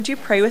Would you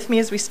pray with me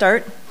as we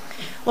start?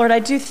 Lord, I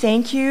do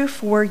thank you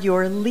for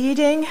your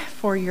leading,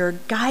 for your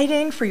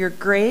guiding, for your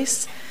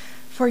grace,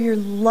 for your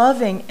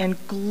loving and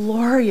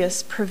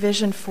glorious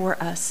provision for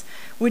us.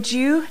 Would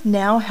you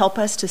now help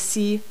us to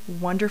see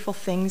wonderful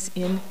things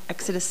in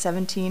Exodus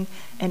 17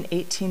 and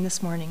 18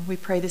 this morning? We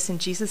pray this in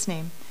Jesus'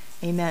 name.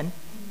 Amen.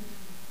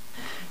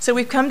 So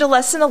we've come to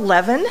lesson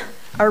 11,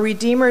 our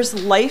Redeemer's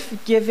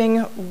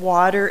life-giving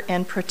water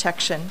and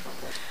protection.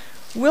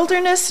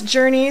 Wilderness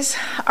journeys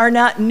are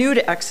not new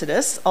to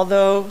Exodus,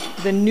 although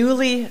the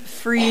newly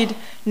freed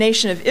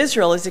nation of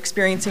Israel is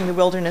experiencing the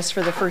wilderness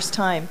for the first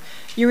time.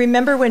 You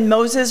remember when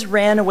Moses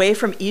ran away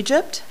from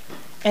Egypt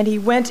and he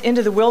went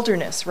into the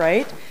wilderness,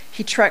 right?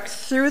 He trekked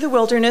through the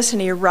wilderness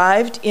and he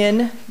arrived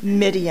in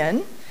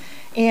Midian.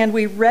 And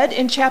we read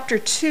in chapter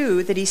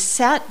 2 that he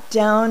sat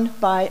down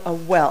by a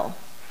well.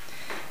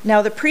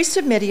 Now the priest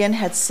of Midian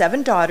had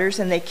 7 daughters,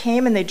 and they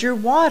came and they drew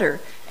water,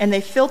 and they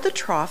filled the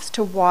troughs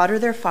to water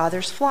their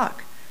father's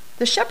flock.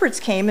 The shepherds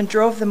came and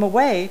drove them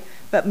away,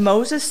 but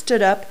Moses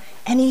stood up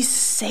and he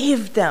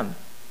saved them,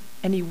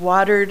 and he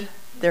watered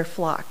their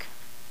flock.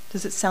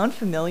 Does it sound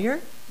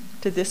familiar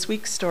to this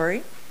week's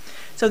story?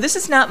 So this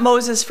is not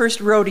Moses' first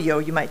rodeo,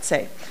 you might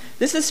say.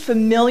 This is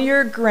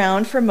familiar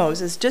ground for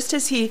Moses. Just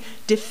as he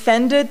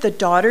defended the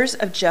daughters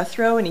of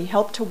Jethro and he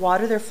helped to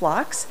water their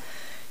flocks,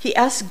 he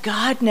asked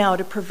God now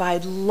to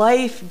provide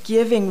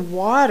life-giving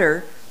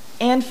water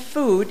and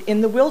food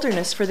in the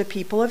wilderness for the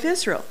people of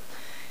Israel.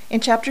 In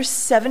chapters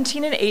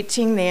 17 and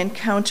 18, they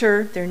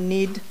encounter their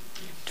need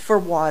for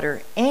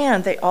water,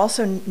 and they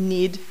also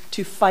need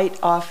to fight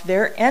off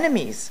their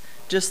enemies,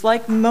 just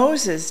like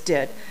Moses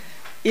did.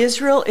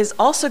 Israel is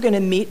also going to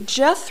meet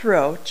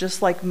Jethro,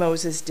 just like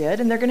Moses did,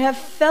 and they're going to have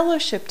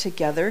fellowship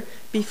together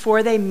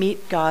before they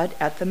meet God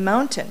at the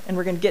mountain. And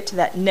we're going to get to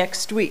that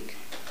next week.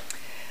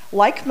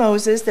 Like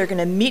Moses, they're going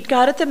to meet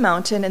God at the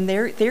mountain, and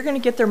they're going to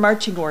get their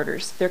marching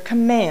orders, their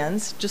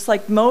commands, just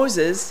like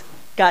Moses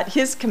got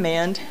his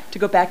command to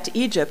go back to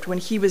Egypt when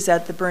he was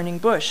at the burning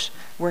bush,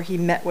 where he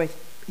met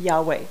with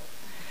Yahweh.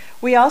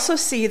 We also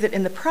see that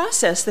in the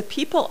process, the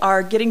people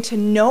are getting to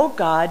know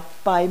God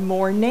by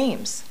more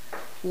names.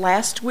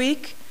 Last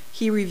week,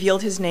 he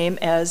revealed his name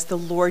as the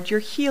Lord your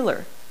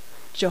healer,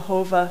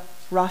 Jehovah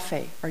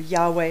Rapha, or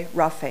Yahweh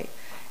Rapha.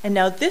 And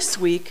now this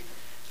week,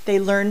 they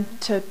learn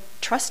to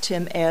trust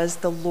him as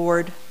the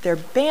Lord their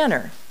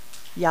banner,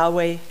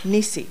 Yahweh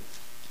Nissi.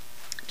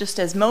 Just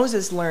as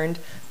Moses learned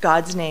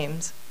God's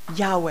names,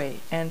 Yahweh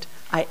and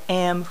I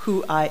am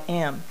who I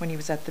am, when he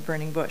was at the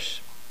burning bush.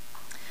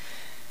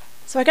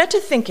 So I got to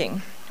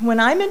thinking, when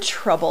I'm in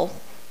trouble,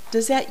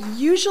 does that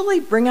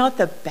usually bring out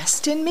the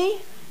best in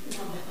me?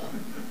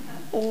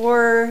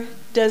 Or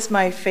does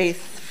my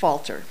faith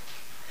falter?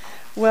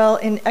 Well,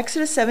 in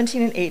Exodus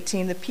 17 and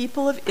 18, the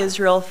people of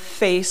Israel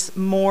face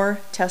more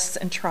tests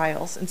and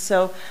trials. And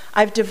so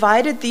I've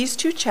divided these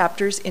 2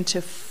 chapters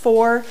into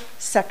 4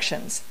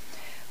 sections,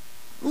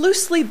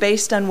 loosely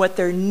based on what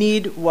their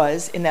need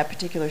was in that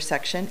particular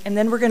section. And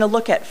then we're going to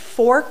look at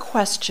 4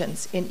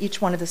 questions in each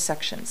one of the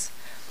sections.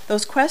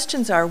 Those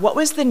questions are, what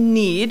was the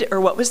need, or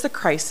what was the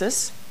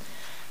crisis?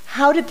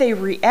 How did they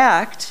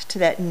react to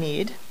that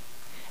need?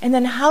 And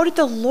then how did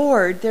the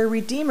Lord, their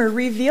Redeemer,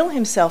 reveal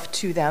himself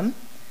to them?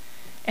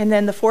 And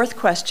then the 4th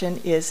question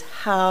is,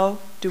 how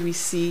do we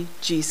see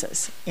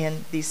Jesus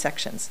in these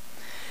sections?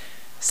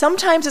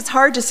 Sometimes it's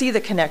hard to see the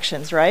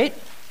connections, right?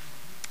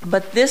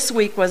 But this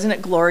week, wasn't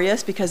it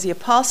glorious? Because the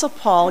Apostle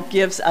Paul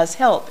gives us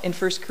help in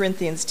 1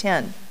 Corinthians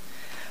 10.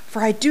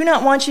 For I do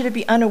not want you to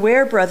be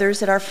unaware, brothers,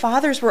 that our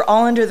fathers were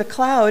all under the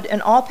cloud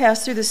and all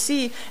passed through the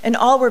sea, and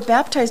all were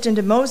baptized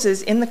into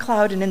Moses in the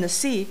cloud and in the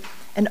sea,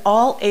 and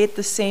all ate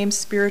the same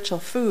spiritual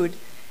food,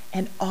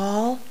 and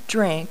all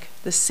drank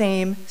the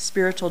same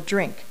spiritual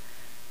drink.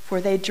 For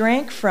they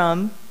drank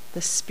from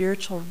the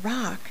spiritual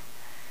rock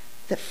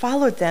that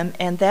followed them,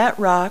 and that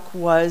rock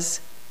was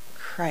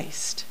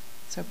Christ.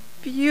 So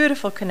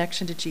beautiful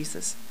connection to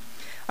Jesus.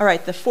 All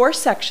right, the 4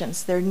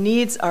 sections, their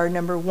needs are,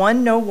 number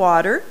 1, no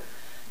water.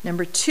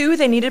 Number 2,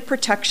 they needed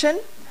protection.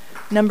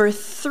 Number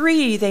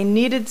 3, they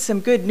needed some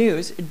good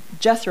news.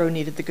 Jethro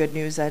needed the good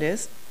news, that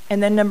is.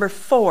 And then number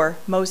 4,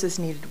 Moses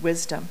needed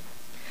wisdom.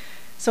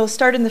 So we'll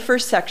start in the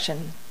first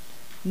section.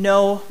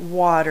 No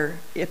water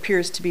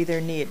appears to be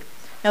their need.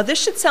 Now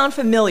this should sound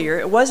familiar.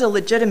 It was a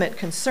legitimate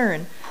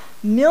concern.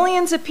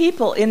 Millions of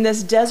people in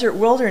this desert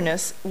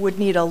wilderness would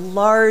need a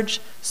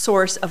large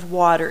source of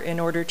water in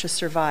order to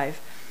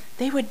survive.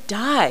 They would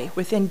die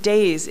within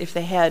days if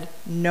they had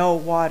no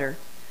water.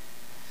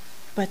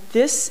 But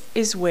this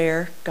is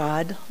where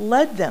God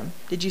led them.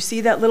 Did you see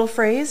that little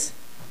phrase?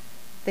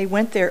 They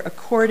went there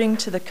according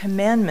to the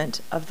commandment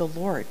of the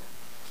Lord.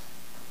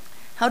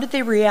 How did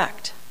they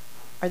react?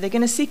 Are they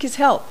going to seek his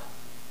help?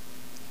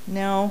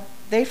 No,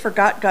 they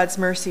forgot God's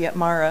mercy at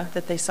Marah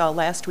that they saw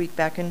last week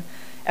back in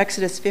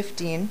Exodus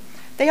 15.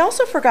 They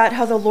also forgot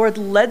how the Lord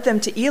led them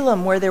to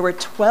Elim, where there were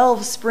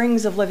 12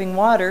 springs of living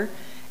water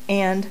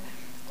and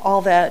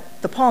all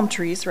that, the palm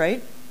trees,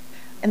 right?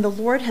 And the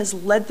Lord has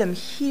led them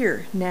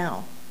here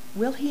now.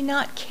 Will he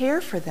not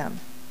care for them?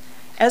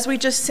 As we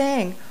just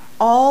sang,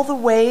 all the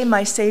way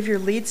my Savior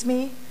leads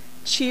me,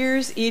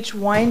 cheers each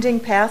winding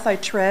path I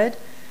tread,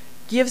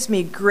 gives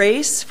me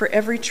grace for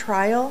every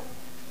trial,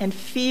 and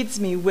feeds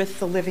me with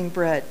the living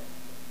bread.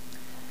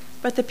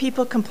 But the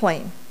people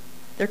complain.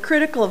 They're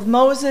critical of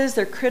Moses,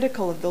 they're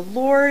critical of the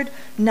Lord,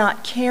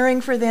 not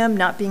caring for them,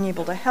 not being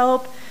able to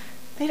help.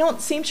 They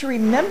don't seem to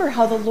remember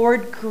how the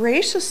Lord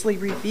graciously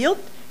revealed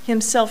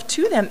himself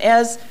to them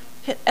as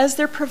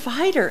their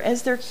provider,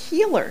 as their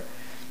healer.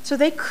 So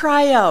they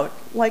cry out,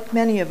 like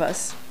many of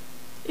us,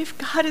 if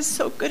God is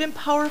so good and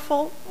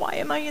powerful, why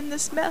am I in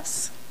this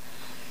mess?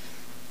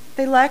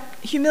 They lack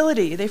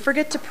humility. They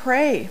forget to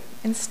pray.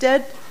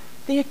 Instead,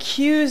 they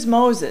accuse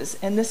Moses,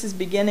 and this is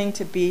beginning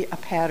to be a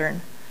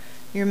pattern.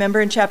 You remember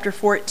in chapter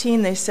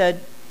 14, they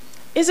said,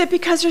 is it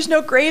because there's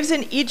no graves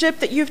in Egypt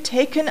that you've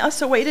taken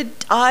us away to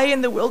die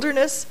in the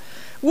wilderness?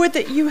 What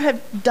have you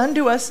done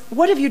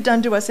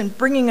to us in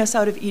bringing us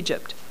out of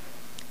Egypt?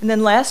 And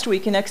then last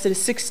week in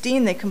Exodus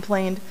 16, they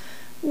complained,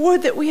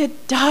 would that we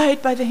had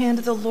died by the hand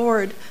of the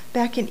Lord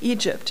back in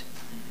Egypt.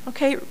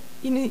 Okay,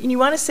 you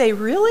want to say,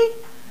 really?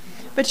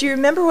 But you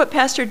remember what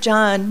Pastor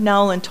John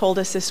Nowlin told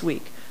us this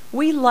week.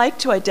 We like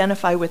to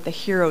identify with the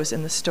heroes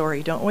in the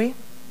story, don't we?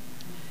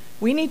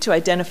 We need to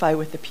identify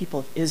with the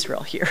people of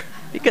Israel here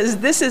because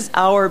this is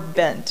our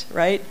bent,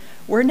 right?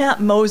 We're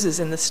not Moses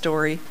in the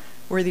story.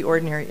 We're the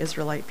ordinary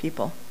Israelite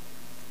people.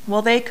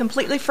 Well, they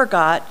completely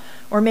forgot,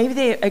 or maybe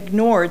they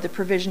ignored the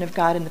provision of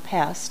God in the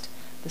past.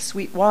 The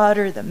sweet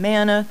water, the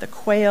manna, the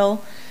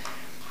quail.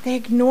 They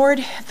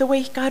ignored the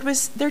way God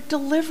was their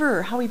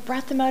deliverer, how he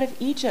brought them out of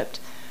Egypt,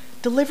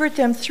 delivered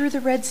them through the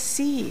Red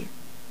Sea.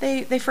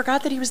 They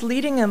forgot that he was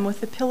leading them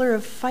with the pillar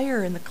of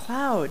fire and the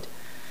cloud.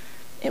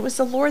 It was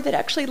the Lord that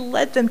actually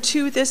led them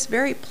to this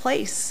very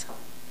place.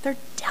 They're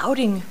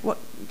doubting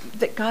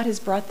that God has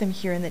brought them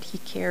here and that he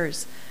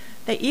cares.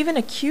 They even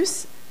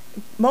accuse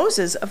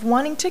Moses of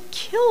wanting to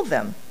kill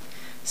them.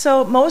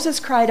 So Moses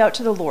cried out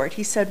to the Lord.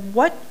 He said,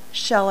 what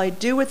shall I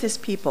do with this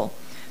people?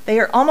 They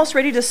are almost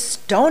ready to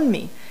stone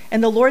me.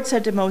 And the Lord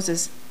said to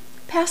Moses,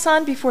 pass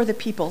on before the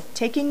people,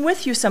 taking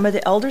with you some of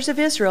the elders of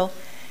Israel,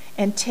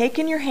 and take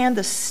in your hand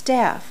the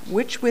staff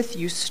which with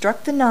you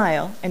struck the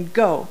Nile, and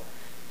go.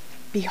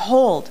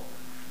 Behold,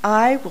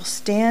 I will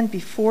stand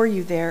before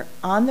you there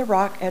on the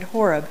rock at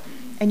Horeb,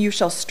 and you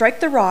shall strike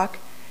the rock,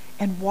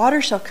 and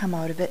water shall come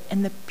out of it,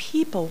 and the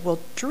people will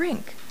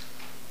drink.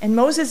 And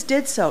Moses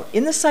did so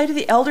in the sight of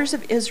the elders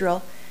of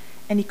Israel,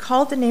 and he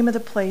called the name of the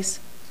place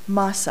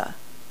Massah,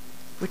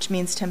 which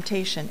means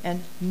temptation,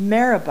 and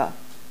Meribah,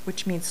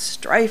 which means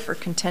strife or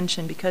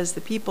contention, because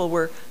the people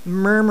were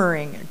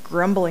murmuring and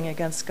grumbling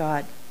against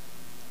God.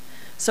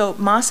 So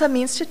Massah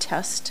means to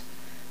test.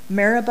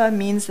 Meribah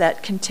means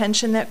that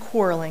contention, that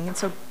quarreling. And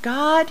so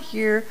God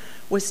here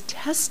was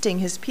testing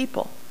his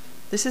people.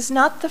 This is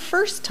not the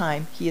first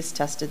time he has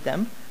tested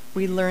them.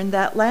 We learned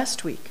that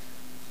last week.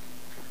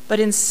 But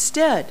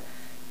instead,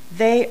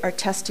 they are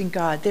testing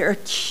God. They're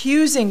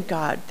accusing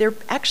God. They're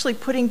actually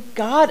putting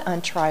God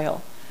on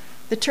trial.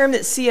 The term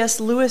that C.S.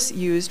 Lewis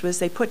used was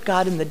they put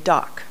God in the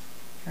dock.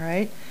 All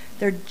right?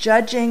 They're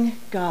judging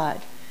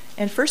God.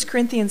 And 1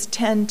 Corinthians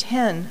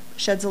 10:10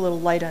 sheds a little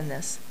light on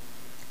this.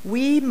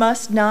 We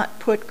must not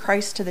put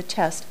Christ to the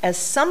test, as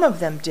some of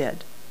them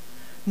did,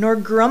 nor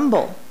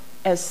grumble,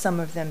 as some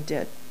of them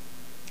did.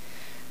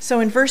 So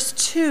in verse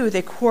 2,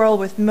 they quarrel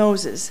with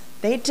Moses.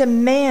 They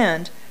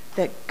demand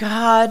that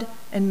God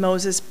and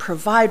Moses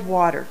provide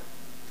water,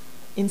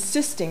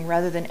 insisting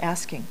rather than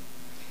asking.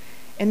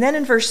 And then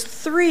in verse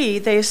 3,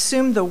 they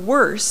assume the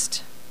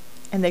worst,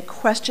 and they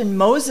question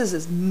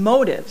Moses'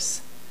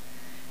 motives,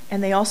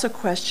 and they also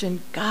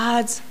question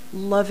God's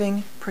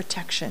loving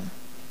protection.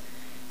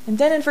 And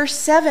then in verse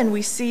 7,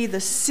 we see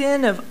the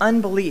sin of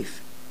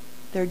unbelief.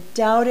 They're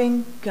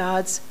doubting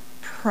God's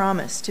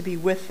promise to be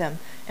with them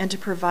and to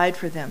provide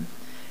for them.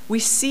 We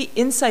see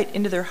insight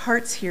into their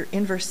hearts here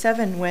in verse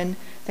 7 when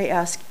they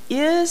ask,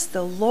 is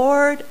the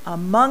Lord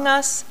among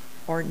us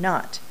or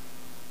not?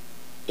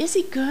 Is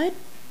he good?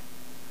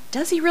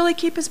 Does he really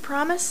keep his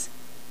promise?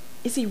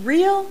 Is he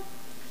real?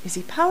 Is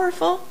he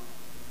powerful?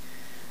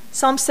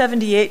 Psalm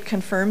 78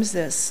 confirms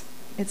this.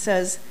 It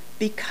says,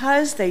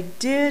 because they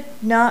did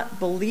not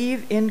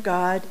believe in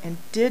God and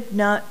did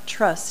not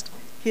trust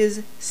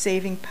his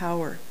saving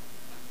power.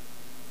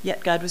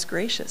 Yet God was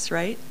gracious,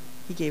 right?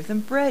 He gave them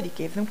bread. He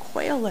gave them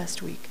quail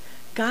last week.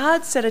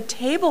 God set a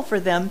table for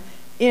them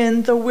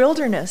in the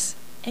wilderness,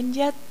 and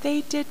yet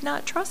they did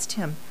not trust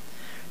him.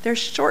 Their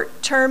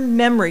short-term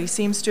memory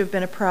seems to have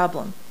been a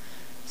problem.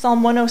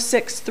 Psalm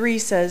 106:3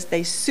 says,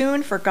 they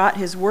soon forgot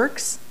his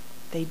works.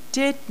 They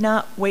did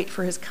not wait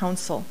for his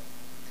counsel.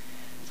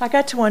 So I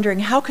got to wondering,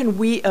 how can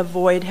we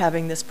avoid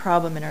having this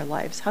problem in our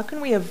lives? How can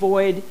we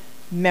avoid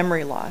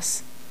memory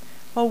loss?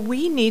 Well,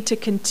 we need to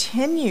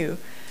continue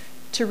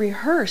to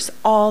rehearse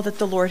all that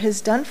the Lord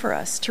has done for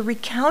us, to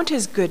recount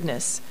his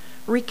goodness,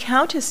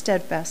 recount his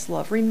steadfast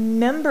love,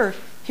 remember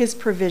his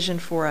provision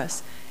for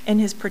us and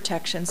his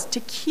protections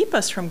to keep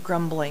us from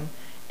grumbling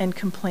and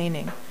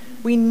complaining.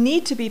 We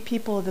need to be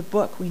people of the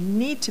book. We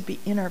need to be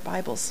in our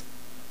Bibles.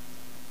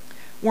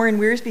 Warren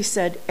Wiersbe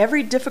said,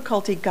 every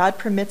difficulty God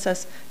permits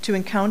us to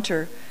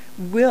encounter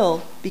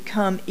will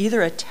become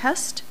either a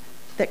test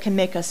that can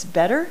make us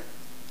better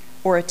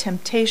or a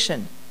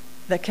temptation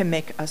that can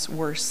make us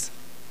worse.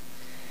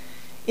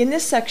 In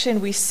this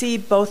section, we see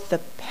both the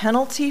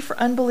penalty for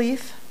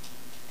unbelief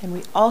and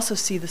we also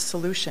see the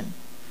solution.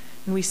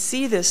 And we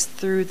see this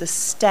through the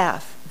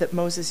staff that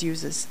Moses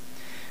uses.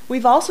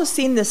 We've also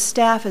seen this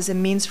staff as a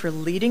means for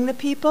leading the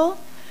people,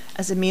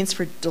 as a means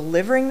for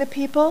delivering the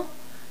people,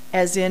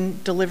 as in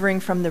delivering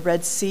from the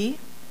Red Sea.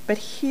 But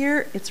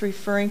here it's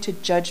referring to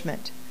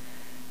judgment.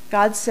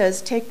 God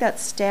says, take that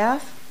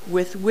staff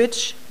with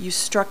which you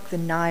struck the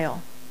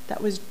Nile.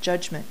 That was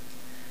judgment.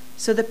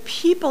 So the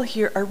people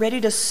here are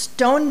ready to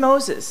stone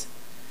Moses.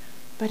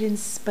 But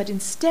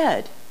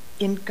instead,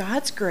 in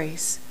God's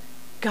grace,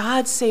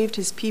 God saved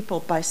his people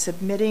by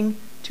submitting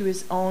to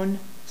his own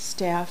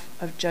staff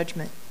of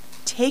judgment,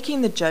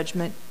 taking the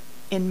judgment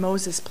in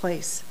Moses'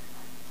 place.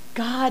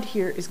 God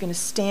here is going to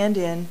stand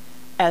in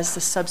as the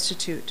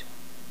substitute.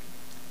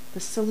 The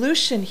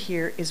solution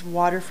here is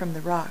water from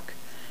the rock.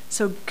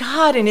 So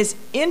God, in his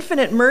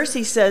infinite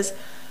mercy, says,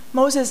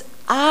 Moses,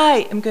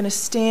 I am going to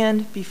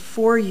stand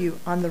before you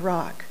on the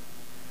rock.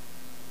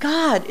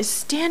 God is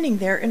standing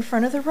there in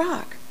front of the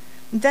rock.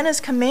 And then,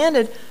 as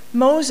commanded,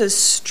 Moses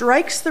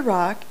strikes the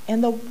rock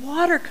and the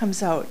water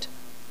comes out.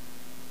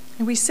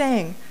 And we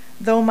sang,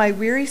 though my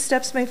weary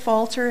steps may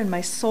falter and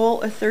my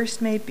soul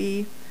athirst may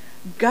be,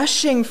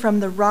 gushing from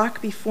the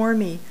rock before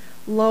me,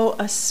 lo,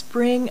 a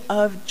spring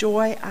of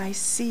joy I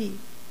see.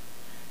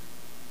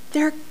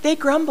 They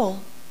grumble,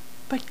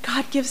 but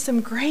God gives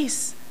them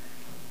grace.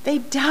 They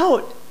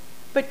doubt,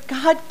 but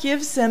God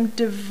gives them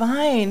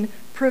divine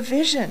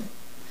provision.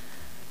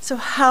 So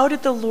how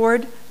did the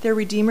Lord, their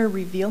Redeemer,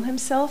 reveal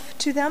himself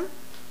to them?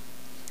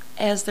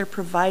 As their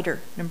provider,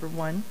 number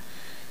one.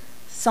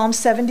 Psalm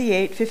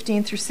 78,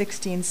 15 through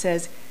 16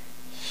 says,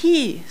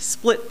 he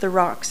split the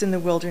rocks in the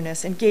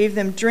wilderness and gave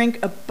them drink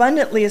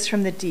abundantly as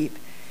from the deep.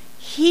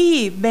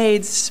 He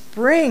made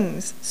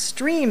streams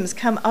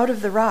come out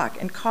of the rock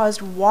and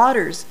caused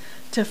waters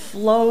to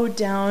flow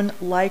down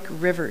like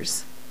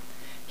rivers.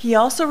 He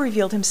also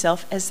revealed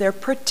himself as their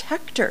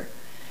protector.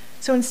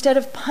 So instead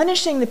of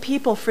punishing the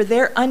people for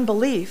their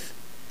unbelief,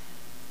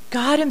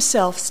 God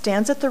himself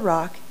stands at the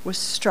rock, was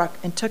struck,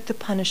 and took the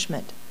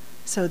punishment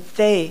so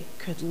they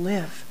could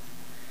live.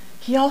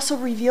 He also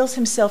reveals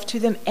himself to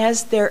them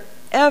as their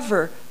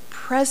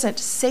ever-present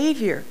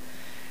Savior.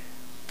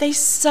 They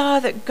saw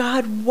that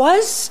God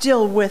was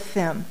still with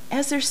them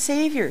as their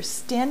Savior,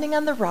 standing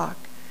on the rock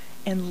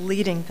and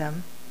leading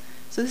them.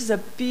 So this is a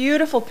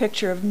beautiful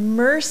picture of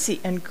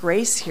mercy and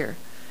grace here.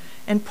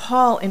 And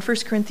Paul in 1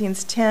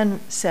 Corinthians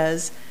 10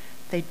 says,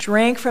 they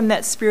drank from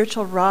that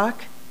spiritual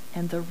rock,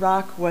 and the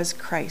rock was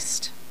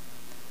Christ.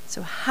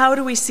 So how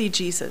do we see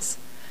Jesus?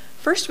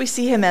 First, we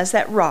see him as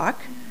that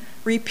rock.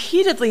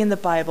 Repeatedly in the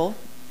Bible,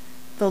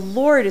 the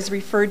Lord is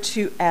referred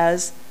to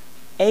as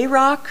a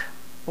rock,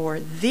 or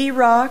the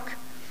rock,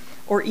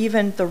 or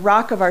even the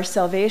rock of our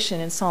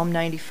salvation in Psalm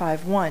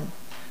 95:1.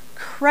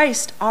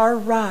 Christ, our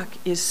rock,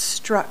 is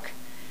struck.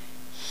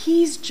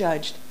 He's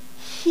judged.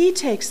 He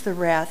takes the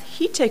wrath.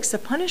 He takes the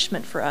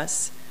punishment for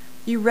us.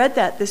 You read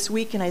that this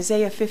week in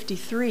Isaiah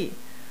 53.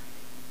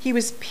 He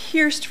was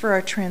pierced for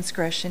our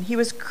transgression. He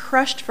was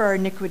crushed for our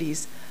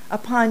iniquities.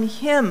 Upon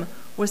him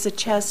was the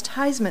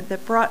chastisement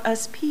that brought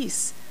us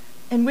peace.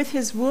 And with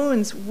his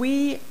wounds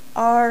we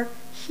are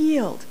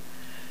healed.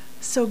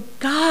 So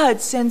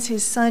God sends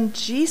his son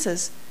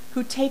Jesus,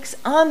 who takes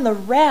on the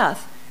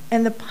wrath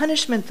and the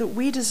punishment that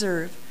we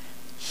deserve.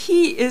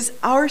 He is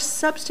our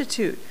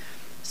substitute.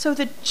 So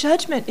the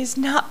judgment is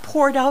not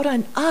poured out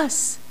on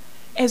us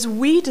as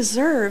we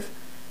deserve,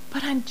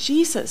 but on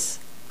Jesus,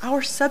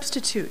 our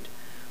substitute.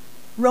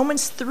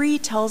 Romans 3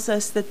 tells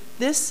us that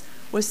this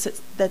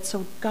was that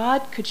so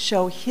God could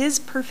show his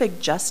perfect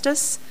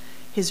justice,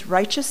 his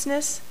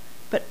righteousness,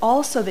 but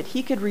also that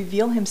he could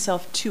reveal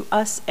himself to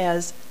us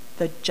as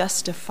the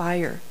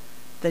justifier,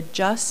 the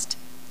just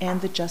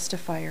and the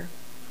justifier.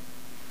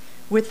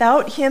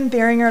 Without him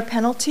bearing our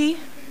penalty,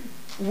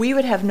 we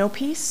would have no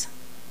peace.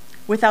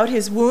 Without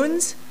his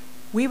wounds,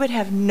 we would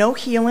have no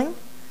healing.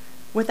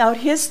 Without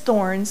his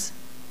thorns,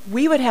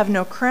 we would have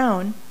no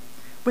crown.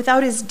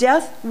 Without his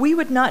death, we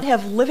would not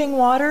have living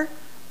water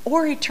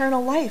or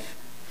eternal life.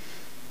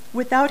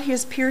 Without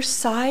his pierced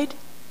side,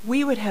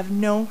 we would have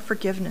no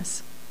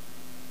forgiveness.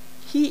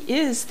 He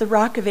is the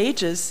rock of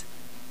ages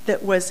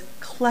that was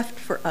cleft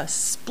for us,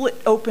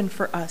 split open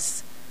for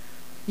us.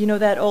 You know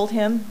that old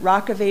hymn,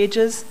 Rock of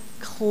Ages,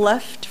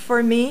 cleft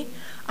for me?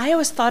 I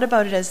always thought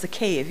about it as the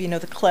cave,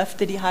 the cleft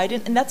that he hid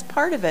in, and that's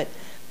part of it.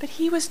 But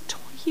he was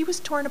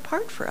torn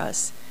apart for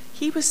us.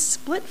 He was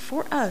split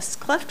for us,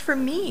 cleft for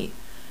me.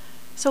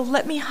 So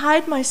let me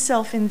hide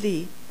myself in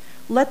thee.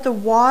 Let the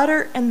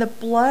water and the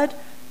blood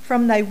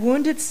from thy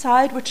wounded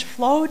side which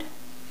flowed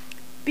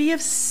be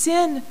of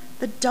sin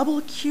the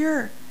double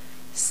cure.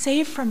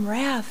 Save from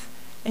wrath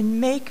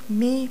and make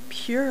me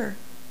pure.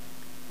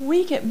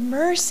 We get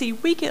mercy.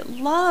 We get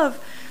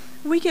love.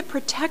 We get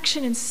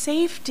protection and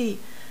safety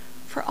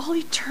for all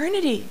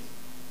eternity.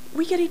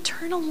 We get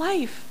eternal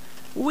life.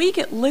 We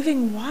get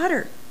living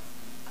water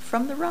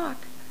from the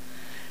rock.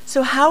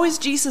 So how is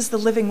Jesus the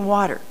living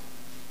water?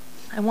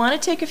 I want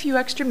to take a few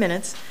extra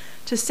minutes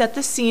to set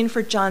the scene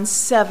for John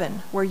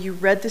 7, where you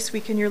read this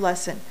week in your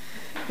lesson.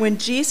 When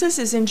Jesus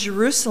is in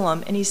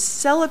Jerusalem and he's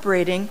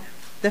celebrating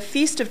the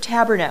Feast of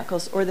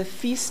Tabernacles, or the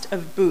Feast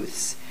of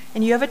Booths.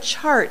 And you have a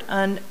chart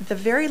on the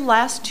very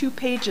last 2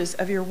 pages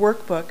of your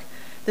workbook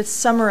that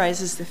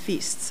summarizes the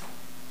feasts.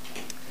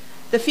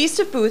 The Feast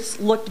of Booths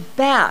looked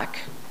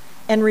back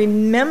and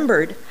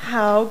remembered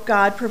how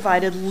God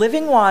provided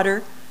living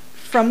water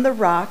from the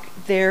rock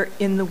there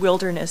in the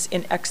wilderness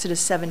in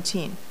Exodus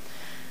 17.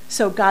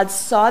 So God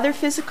saw their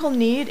physical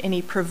need and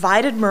he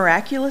provided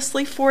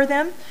miraculously for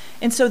them.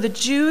 And so the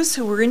Jews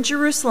who were in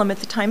Jerusalem at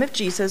the time of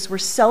Jesus were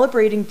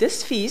celebrating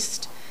this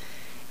feast.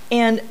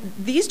 And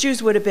these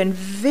Jews would have been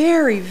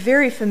very,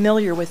 very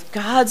familiar with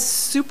God's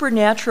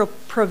supernatural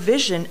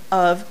provision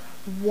of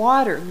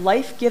water,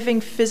 life-giving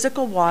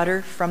physical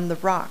water from the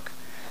rock.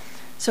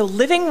 So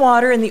living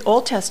water in the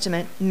Old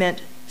Testament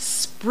meant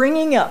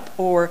springing up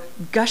or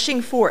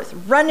gushing forth,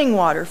 running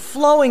water,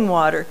 flowing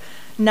water,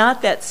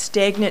 not that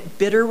stagnant,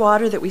 bitter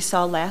water that we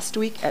saw last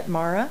week at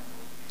Marah.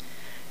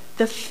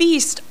 The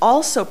feast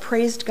also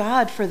praised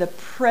God for the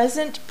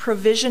present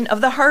provision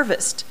of the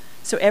harvest.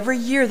 So every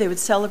year they would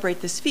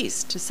celebrate this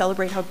feast to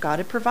celebrate how God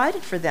had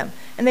provided for them.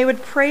 And they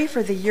would pray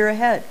for the year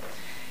ahead.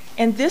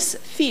 And this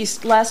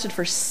feast lasted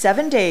for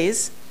 7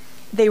 days.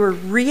 They were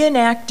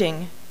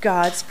reenacting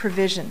God's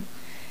provision.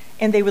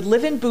 And they would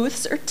live in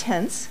booths or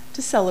tents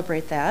to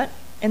celebrate that.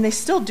 And they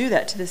still do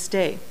that to this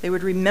day. They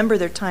would remember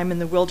their time in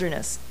the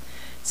wilderness.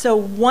 So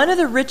one of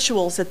the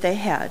rituals that they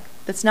had,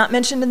 that's not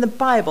mentioned in the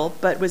Bible,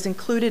 but was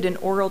included in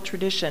oral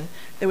tradition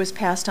that was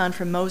passed on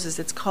from Moses,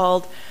 it's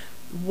called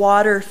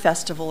water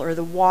festival, or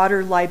the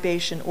water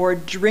libation, or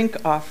drink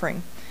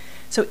offering.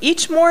 So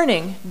each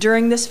morning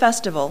during this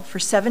festival for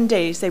 7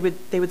 days, they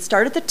would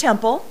start at the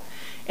temple,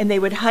 and they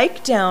would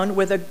hike down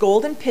with a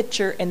golden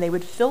pitcher, and they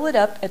would fill it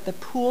up at the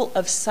pool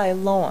of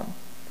Siloam.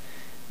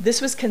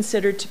 This was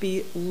considered to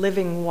be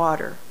living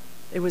water.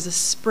 It was a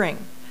spring.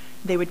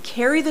 They would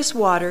carry this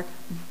water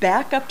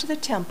back up to the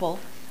temple,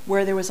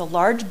 where there was a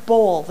large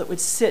bowl that would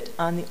sit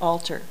on the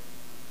altar.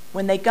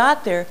 When they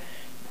got there,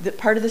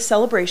 part of the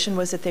celebration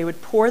was that they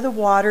would pour the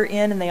water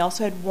in, and they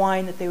also had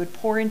wine that they would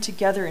pour in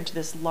together into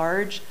this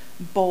large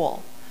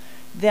bowl.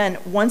 Then,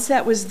 once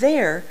that was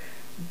there,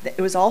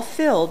 it was all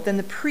filled, then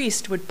the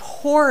priest would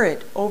pour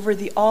it over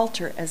the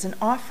altar as an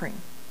offering.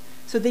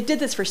 So they did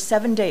this for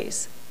 7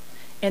 days.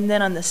 And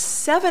then on the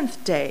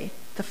 7th day,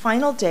 the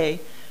final day,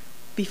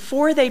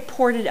 before they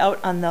poured it out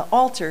on the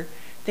altar,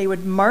 they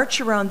would march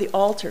around the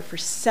altar for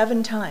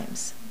 7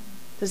 times.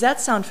 Does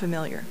that sound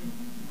familiar?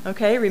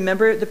 Okay,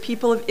 remember the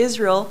people of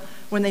Israel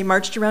when they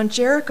marched around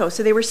Jericho.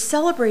 So they were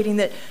celebrating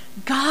that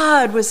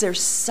God was their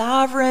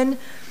sovereign,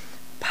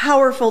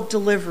 powerful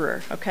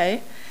deliverer,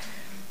 okay?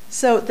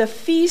 So this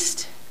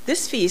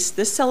feast,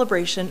 this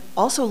celebration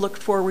also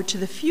looked forward to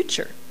the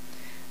future.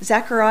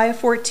 Zechariah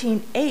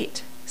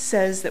 14:8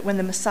 says that when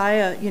the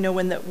Messiah,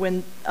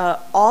 when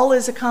all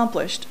is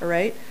accomplished, all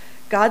right,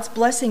 God's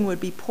blessing would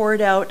be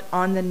poured out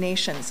on the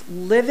nations.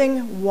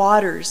 Living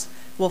waters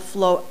will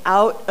flow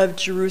out of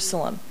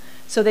Jerusalem.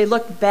 So they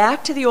looked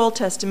back to the Old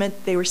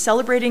Testament. They were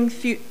celebrating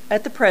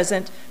at the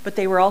present, but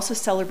they were also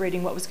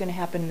celebrating what was going to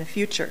happen in the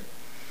future.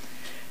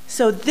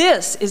 So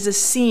this is a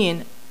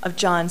scene of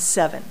John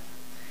 7.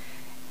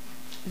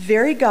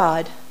 Very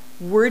God,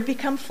 Word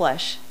become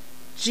flesh,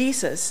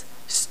 Jesus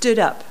stood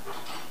up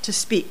to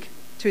speak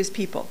to his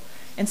people.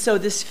 And so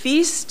this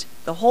feast,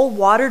 the whole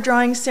water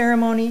drawing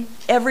ceremony,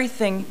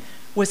 everything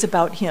was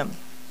about him.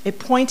 It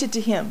pointed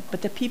to him,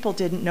 but the people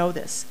didn't know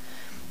this.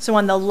 So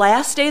on the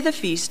last day of the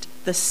feast,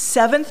 the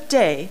 7th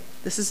day,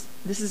 this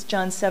is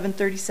John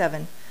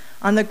 7:37,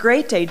 on the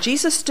great day,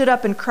 Jesus stood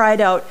up and cried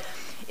out,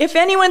 "If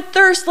anyone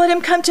thirsts, let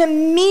him come to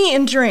me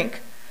and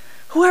drink.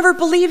 Whoever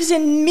believes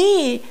in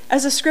me,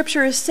 as the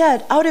scripture has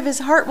said, out of his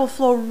heart will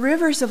flow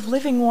rivers of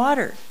living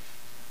water."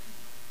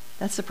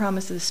 That's the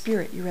promise of the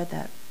Spirit. You read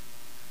that.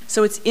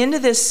 So it's into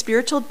this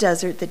spiritual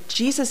desert that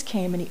Jesus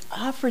came, and he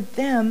offered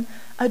them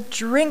a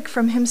drink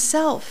from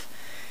himself.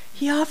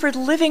 He offered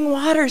living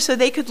water so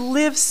they could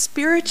live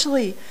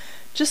spiritually,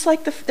 just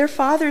like their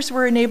fathers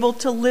were enabled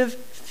to live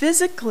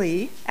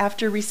physically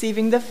after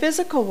receiving the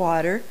physical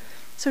water.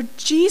 So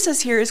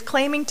Jesus here is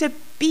claiming to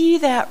be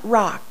that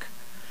rock,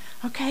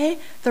 okay?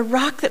 The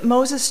rock that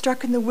Moses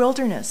struck in the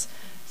wilderness.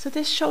 So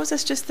this shows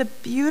us just the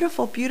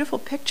beautiful, beautiful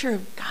picture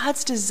of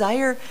God's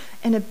desire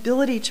and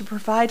ability to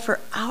provide for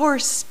our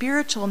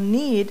spiritual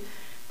need,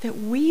 that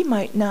we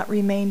might not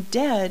remain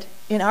dead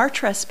in our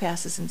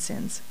trespasses and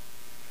sins.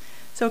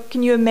 So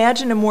can you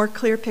imagine a more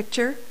clear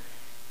picture?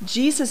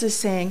 Jesus is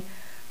saying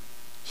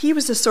he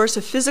was the source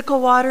of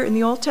physical water in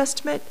the Old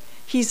Testament.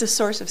 He's the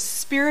source of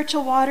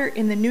spiritual water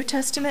in the New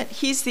Testament.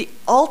 He's the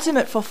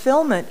ultimate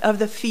fulfillment of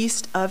the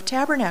Feast of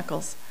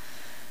Tabernacles.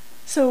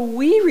 So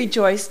we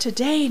rejoice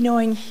today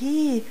knowing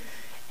he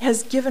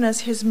has given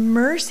us his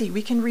mercy.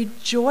 We can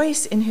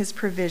rejoice in his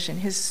provision,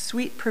 his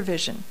sweet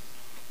provision.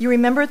 You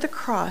remember at the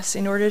cross,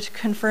 in order to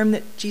confirm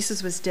that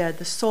Jesus was dead,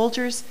 the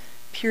soldiers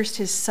pierced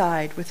his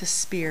side with a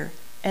spear,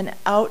 and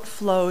out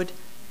flowed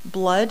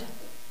blood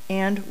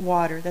and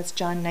water. That's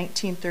John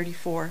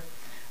 19:34.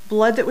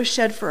 Blood that was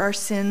shed for our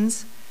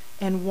sins,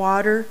 and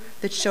water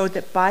that showed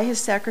that by his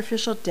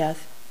sacrificial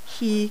death,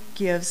 he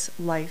gives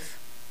life.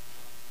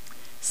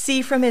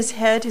 See from his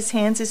head, his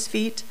hands, his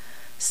feet,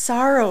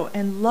 sorrow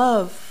and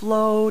love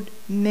flowed,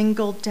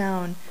 mingled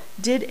down.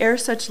 Did e'er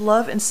such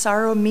love and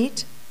sorrow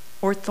meet,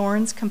 or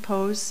thorns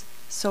compose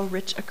so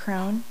rich a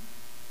crown?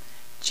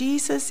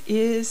 Jesus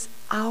is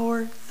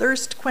our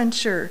thirst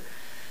quencher.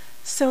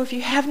 So if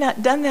you have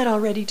not done that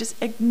already, just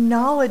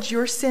acknowledge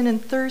your sin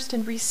and thirst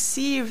and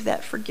receive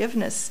that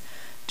forgiveness.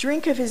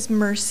 Drink of his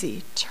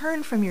mercy.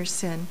 Turn from your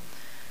sin.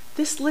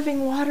 This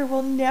living water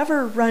will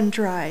never run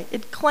dry.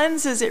 It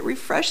cleanses, it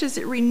refreshes,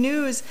 it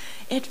renews,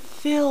 it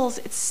fills,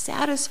 it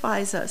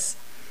satisfies us.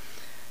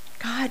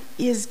 God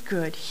is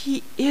good.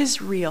 He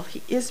is real.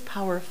 He is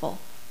powerful.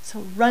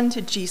 So run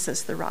to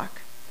Jesus, the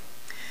rock.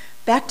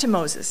 Back to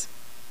Moses.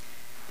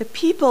 The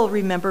people,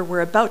 remember,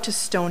 were about to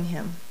stone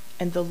him,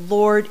 and the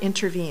Lord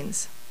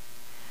intervenes.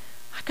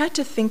 I got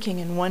to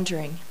thinking and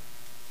wondering,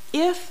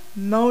 if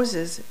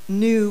Moses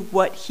knew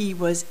what he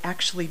was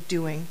actually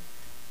doing,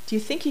 do you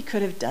think he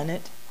could have done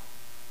it?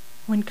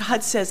 When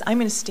God says, I'm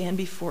going to stand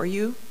before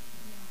you,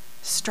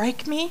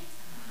 strike me?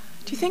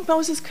 Do you think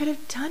Moses could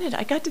have done it?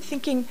 I got to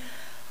thinking,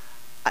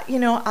 I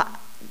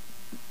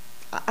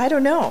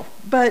don't know.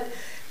 But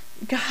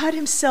God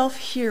himself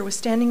here was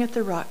standing at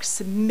the rock,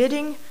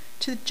 submitting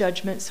to the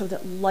judgment so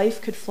that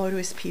life could flow to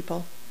his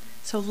people.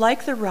 So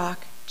like the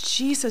rock,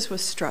 Jesus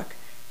was struck.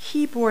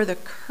 He bore the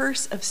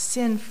curse of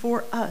sin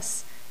for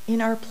us in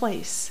our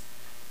place,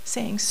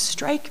 saying,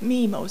 strike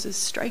me, Moses,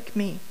 strike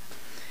me.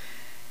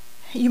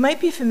 You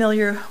might be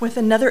familiar with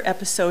another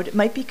episode. It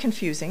might be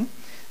confusing,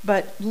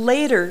 but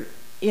later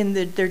in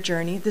their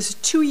journey, this is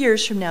 2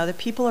 years from now, the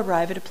people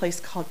arrive at a place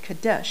called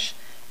Kadesh,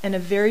 and a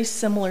very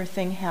similar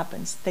thing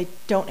happens. They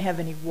don't have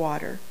any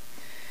water.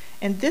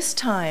 And this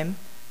time,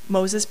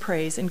 Moses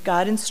prays, and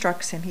God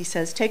instructs him. He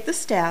says, take the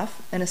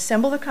staff and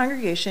assemble the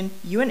congregation,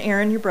 you and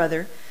Aaron, your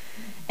brother,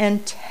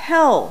 and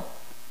tell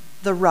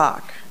the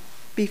rock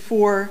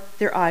before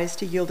their eyes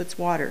to yield its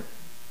water.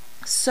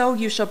 So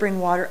you shall bring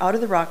water out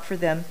of the rock for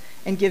them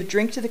and give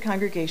drink to the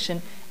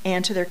congregation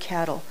and to their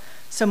cattle.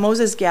 So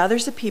Moses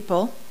gathers the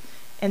people,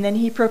 and then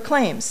he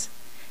proclaims,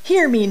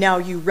 hear me now,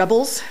 you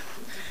rebels.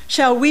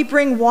 Shall we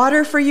bring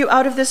water for you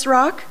out of this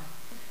rock?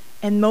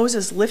 And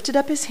Moses lifted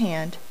up his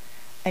hand,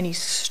 and he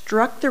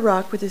struck the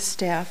rock with his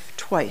staff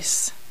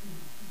twice.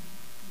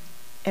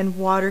 And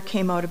water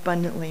came out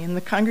abundantly, and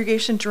the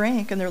congregation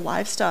drank, and their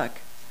livestock.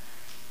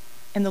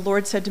 And the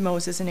Lord said to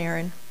Moses and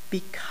Aaron,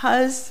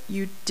 because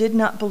you did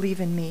not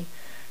believe in me,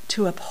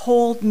 to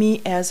uphold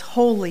me as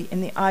holy in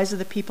the eyes of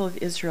the people of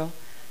Israel,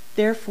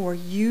 therefore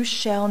you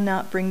shall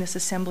not bring this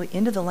assembly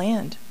into the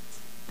land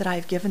that I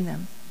have given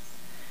them.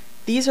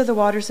 These are the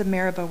waters of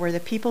Meribah, where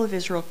the people of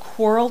Israel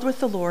quarreled with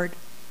the Lord,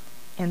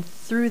 and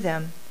through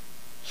them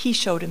he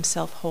showed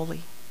himself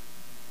holy.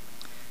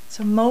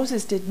 So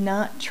Moses did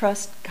not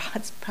trust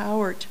God's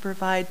power to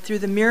provide through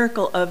the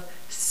miracle of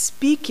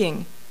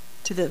speaking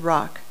to the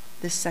rock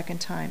this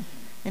second time.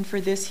 And for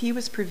this, he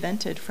was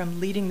prevented from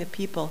leading the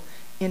people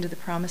into the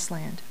promised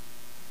land.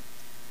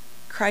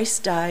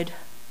 Christ died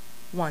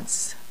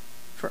once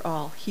for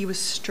all. He was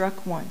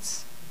struck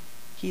once.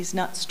 He is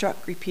not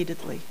struck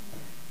repeatedly.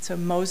 So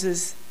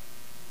Moses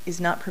is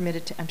not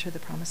permitted to enter the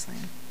promised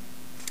land.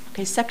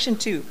 Okay, section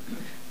 2.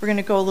 We're going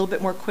to go a little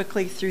bit more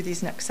quickly through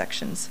these next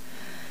sections.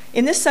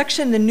 In this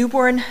section, the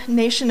newborn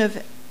nation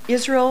of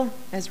Israel,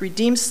 as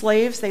redeemed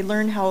slaves, they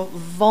learn how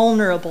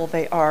vulnerable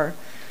they are.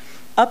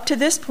 Up to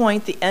this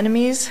point, the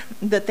enemies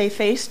that they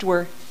faced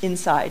were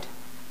inside.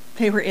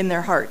 They were in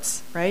their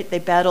hearts, right? They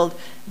battled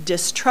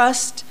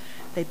distrust,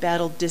 they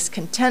battled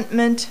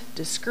discontentment,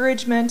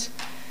 discouragement,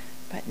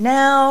 but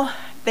now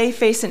they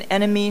face an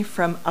enemy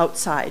from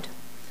outside.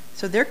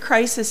 So their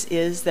crisis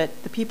is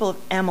that the people of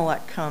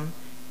Amalek come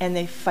and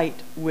they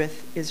fight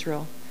with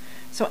Israel.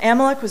 So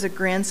Amalek was a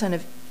grandson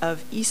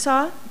of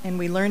Esau, and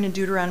we learn in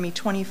Deuteronomy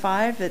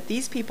 25 that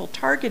these people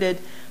targeted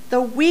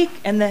the weak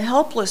and the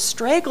helpless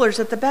stragglers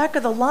at the back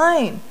of the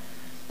line.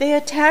 They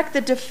attacked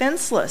the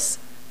defenseless,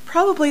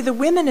 probably the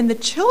women and the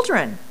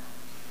children.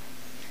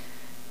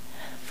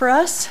 For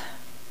us,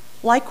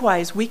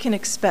 likewise, we can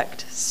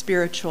expect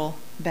spiritual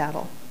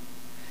battle,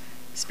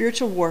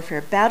 spiritual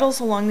warfare, battles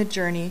along the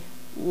journey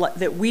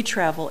that we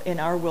travel in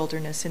our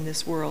wilderness in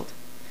this world.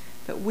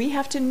 But we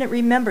have to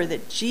remember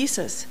that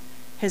Jesus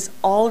has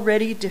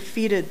already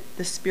defeated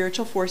the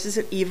spiritual forces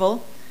of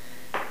evil.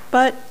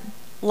 But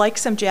like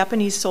some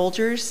Japanese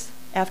soldiers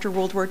after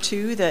World War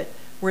II that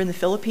were in the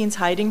Philippines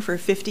hiding for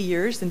 50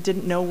 years and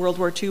didn't know World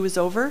War II was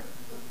over,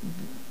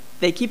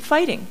 they keep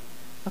fighting.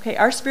 Okay,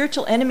 our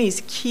spiritual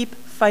enemies keep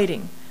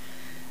fighting.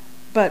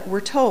 But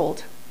we're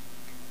told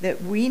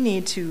that we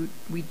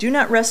do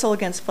not wrestle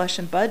against flesh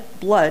and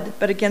blood,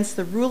 but against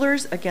the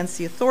rulers, against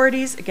the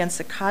authorities, against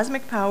the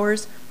cosmic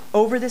powers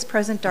over this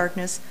present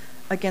darkness,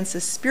 against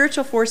the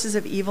spiritual forces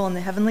of evil in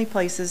the heavenly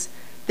places.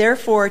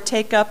 Therefore,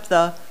 take up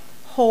the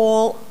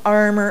whole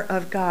armor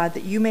of God,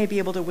 that you may be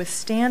able to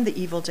withstand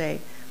the evil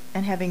day,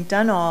 and having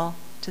done all,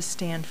 to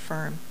stand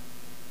firm.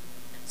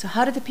 So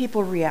how did the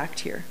people react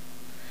here?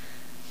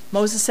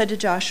 Moses said to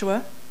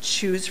Joshua,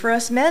 choose for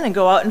us men and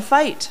go out and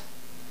fight.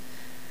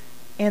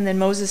 And then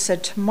Moses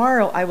said,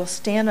 tomorrow I will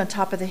stand on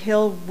top of the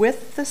hill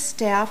with the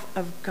staff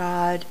of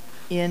God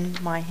in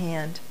my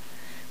hand.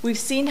 We've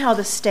seen how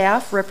the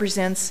staff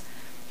represents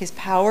his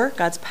power,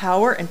 God's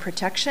power and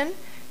protection.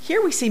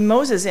 Here we see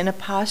Moses in a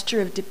posture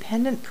of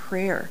dependent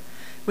prayer,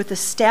 with the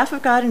staff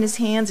of God in his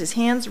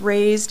hands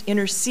raised,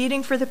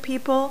 interceding for the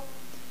people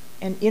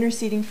and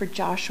interceding for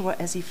Joshua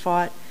as he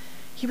fought.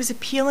 He was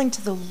appealing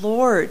to the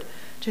Lord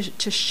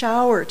to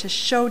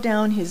show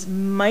down his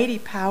mighty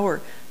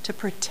power to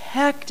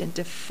protect and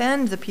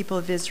defend the people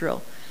of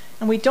Israel.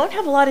 And we don't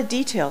have a lot of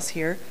details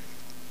here.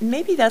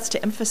 Maybe that's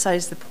to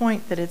emphasize the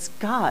point that it's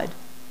God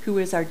who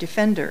is our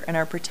defender and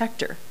our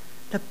protector.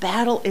 The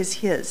battle is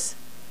his.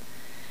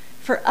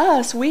 For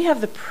us, we have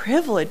the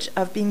privilege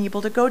of being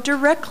able to go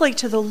directly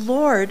to the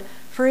Lord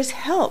for his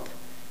help.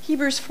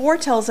 Hebrews 4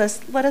 tells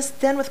us, let us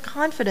then with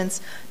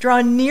confidence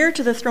draw near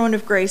to the throne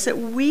of grace, that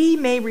we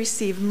may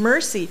receive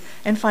mercy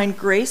and find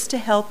grace to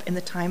help in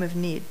the time of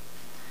need.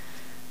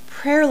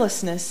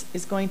 Prayerlessness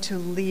is going to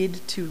lead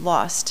to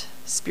lost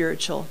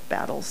spiritual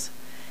battles.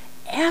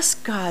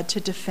 Ask God to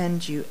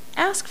defend you.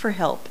 Ask for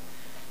help.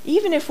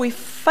 Even if we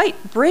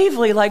fight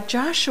bravely like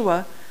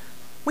Joshua,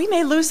 we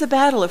may lose the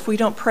battle if we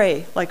don't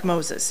pray like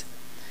Moses.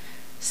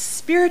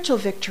 Spiritual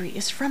victory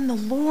is from the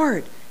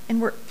Lord,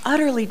 and we're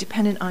utterly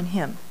dependent on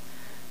him.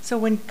 So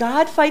when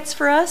God fights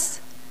for us,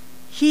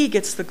 he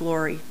gets the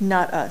glory,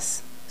 not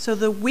us. So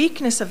the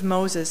weakness of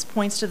Moses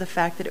points to the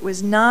fact that it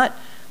was not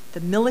the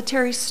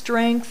military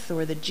strength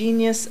or the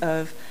genius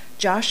of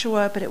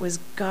Joshua, but it was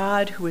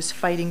God who was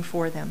fighting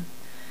for them.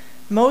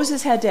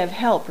 Moses had to have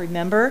help,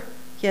 remember?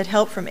 He had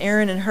help from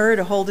Aaron and Hur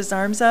to hold his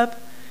arms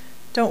up.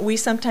 Don't we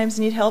sometimes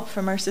need help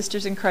from our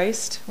sisters in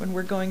Christ when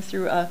we're going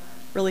through a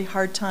really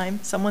hard time?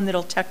 Someone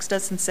that'll text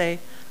us and say,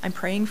 I'm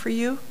praying for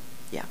you?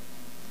 Yeah.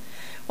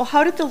 Well,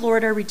 how did the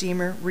Lord our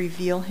Redeemer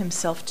reveal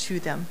himself to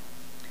them?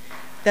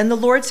 Then the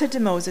Lord said to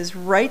Moses,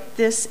 write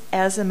this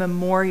as a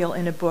memorial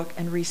in a book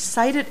and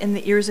recite it in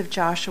the ears of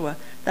Joshua,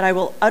 that I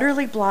will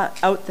utterly blot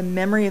out the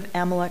memory of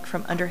Amalek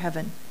from under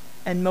heaven.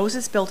 And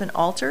Moses built an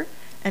altar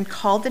and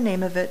called the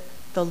name of it,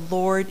 the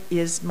Lord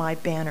is my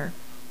banner.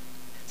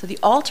 So the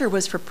altar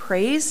was for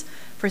praise,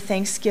 for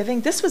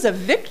thanksgiving. This was a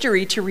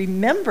victory to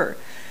remember.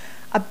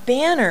 A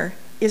banner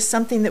is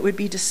something that would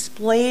be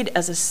displayed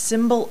as a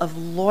symbol of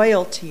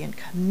loyalty and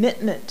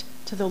commitment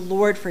to the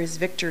Lord for his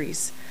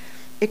victories.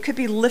 It could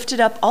be lifted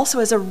up also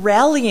as a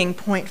rallying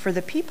point for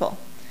the people.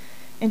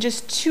 And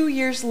just 2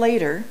 years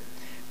later,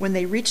 when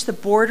they reached the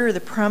border of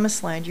the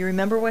Promised Land, you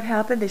remember what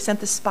happened? They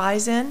sent the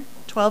spies in,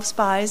 12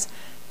 spies.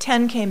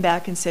 10 came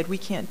back and said, we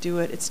can't do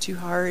it, it's too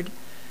hard.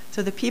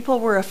 So the people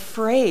were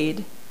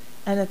afraid,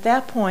 and at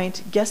that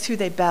point, guess who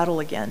they battle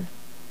again?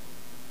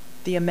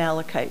 The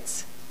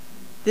Amalekites.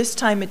 This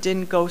time it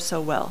didn't go so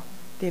well.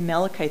 The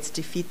Amalekites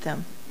defeat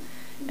them.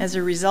 As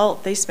a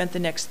result, they spent the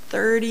next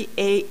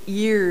 38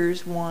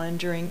 years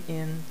wandering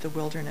in the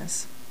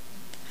wilderness.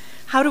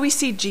 How do we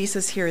see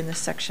Jesus here in this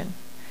section?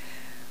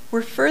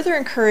 We're further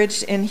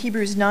encouraged in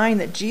Hebrews 9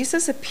 that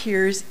Jesus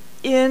appears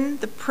in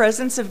the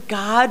presence of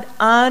God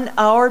on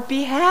our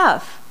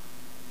behalf.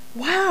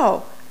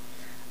 Wow!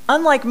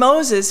 Unlike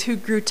Moses, who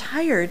grew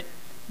tired,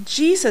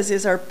 Jesus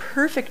is our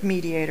perfect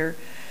mediator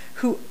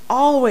who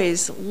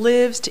always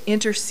lives to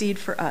intercede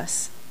for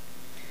us.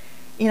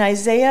 In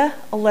Isaiah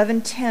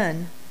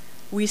 11:10,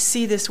 we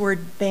see this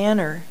word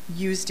banner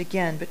used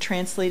again, but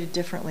translated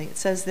differently. It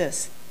says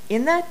this,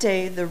 in that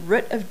day the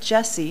root of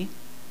Jesse,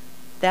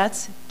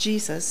 that's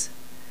Jesus,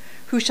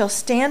 who shall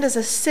stand as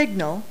a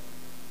signal,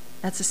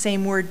 that's the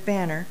same word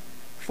banner,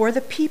 for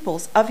the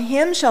peoples, of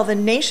him shall the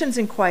nations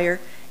inquire,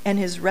 and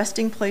his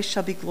resting place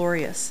shall be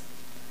glorious.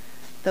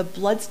 The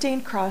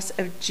bloodstained cross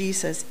of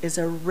Jesus is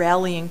a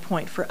rallying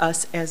point for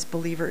us as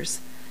believers,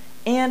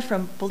 and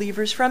from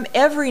believers from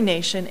every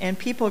nation and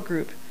people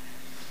group.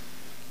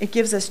 It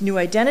gives us new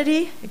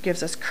identity, it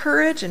gives us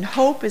courage and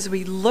hope as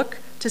we look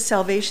to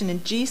salvation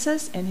in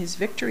Jesus and his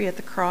victory at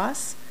the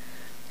cross.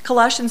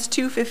 Colossians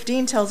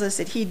 2:15 tells us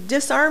that he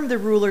disarmed the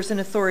rulers and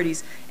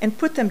authorities and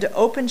put them to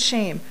open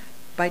shame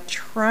by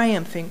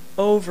triumphing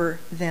over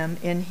them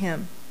in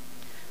him.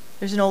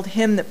 There's an old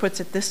hymn that puts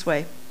it this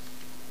way,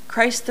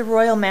 Christ the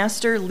royal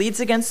master leads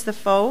against the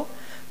foe,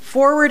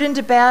 forward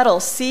into battle,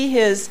 see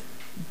his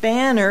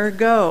banner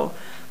go.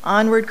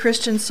 Onward,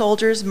 Christian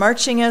soldiers,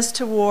 marching as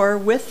to war,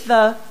 with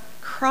the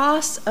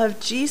cross of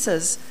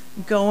Jesus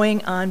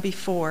going on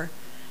before.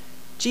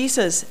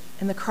 Jesus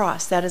and the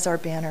cross, that is our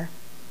banner.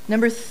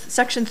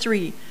 Section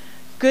 3,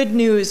 good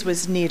news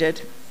was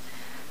needed.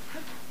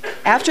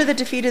 After the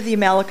defeat of the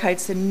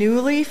Amalekites, the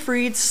newly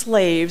freed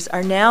slaves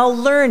are now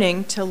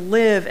learning to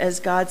live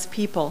as God's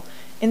people.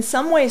 In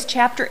some ways,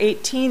 chapter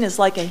 18 is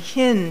like a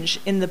hinge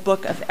in the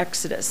book of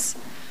Exodus.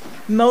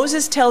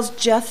 Moses tells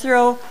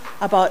Jethro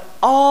about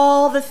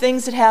all the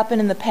things that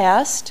happened in the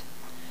past.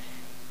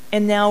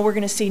 And now we're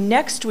going to see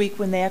next week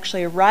when they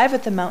actually arrive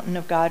at the mountain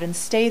of God and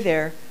stay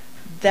there,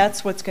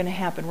 that's what's going to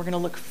happen. We're going to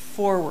look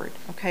forward.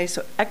 Okay,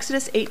 so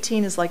Exodus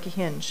 18 is like a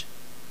hinge.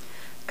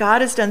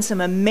 God has done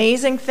some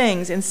amazing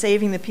things in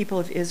saving the people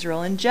of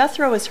Israel, and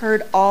Jethro has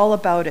heard all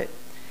about it.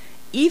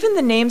 Even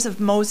the names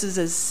of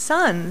Moses'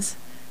 sons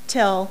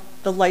tell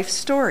the life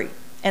story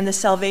and the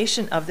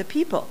salvation of the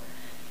people.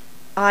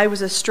 I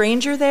was a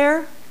stranger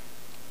there,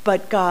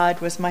 but God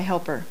was my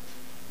helper.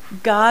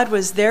 God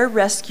was their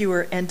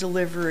rescuer and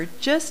deliverer,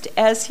 just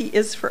as he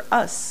is for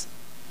us.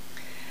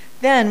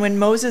 Then, when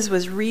Moses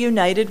was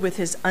reunited with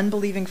his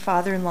unbelieving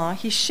father-in-law,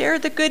 he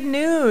shared the good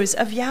news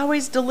of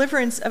Yahweh's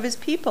deliverance of his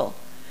people.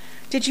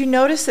 Did you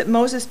notice that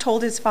Moses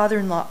told his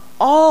father-in-law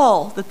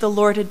all that the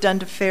Lord had done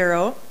to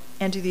Pharaoh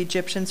and to the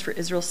Egyptians for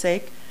Israel's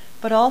sake,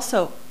 but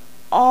also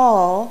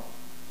all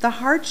the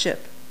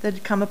hardship that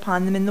had come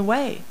upon them in the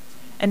way,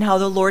 and how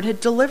the Lord had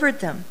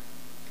delivered them?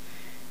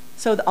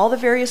 So all the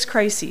various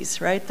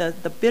crises, right?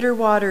 The bitter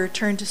water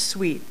turned to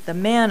sweet, the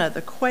manna,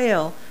 the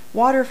quail,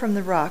 water from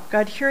the rock,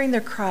 God hearing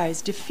their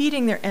cries,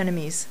 defeating their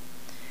enemies.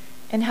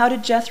 And how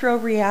did Jethro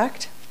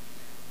react?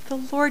 The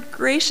Lord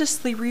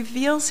graciously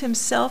reveals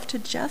himself to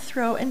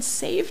Jethro and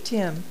saved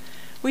him.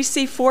 We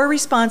see 4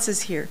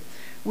 responses here.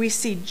 We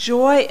see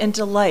joy and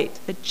delight,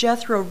 that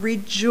Jethro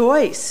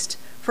rejoiced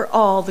for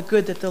all the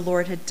good that the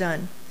Lord had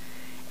done.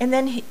 And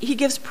then he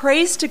gives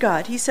praise to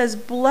God. He says,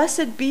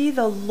 "Blessed be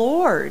the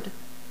Lord."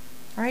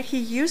 Right? He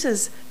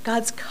uses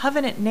God's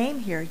covenant name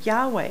here,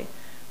 Yahweh,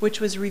 which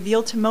was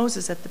revealed to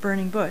Moses at the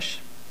burning bush.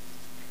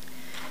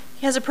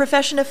 He has a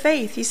profession of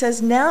faith. He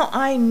says, "Now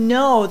I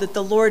know that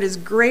the Lord is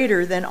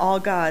greater than all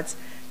gods,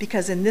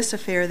 because in this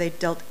affair they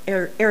dealt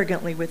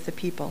arrogantly with the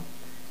people."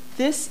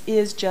 This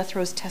is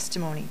Jethro's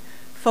testimony,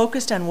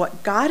 focused on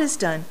what God has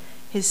done,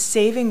 his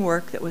saving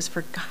work that was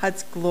for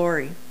God's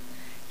glory.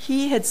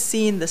 He had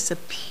seen the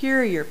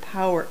superior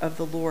power of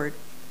the Lord.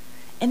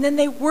 And then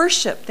they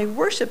worship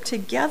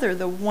together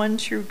the one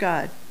true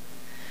God.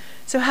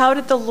 So how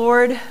did the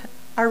Lord,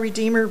 our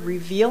Redeemer,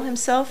 reveal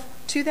himself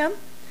to them?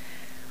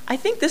 I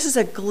think this is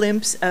a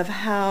glimpse of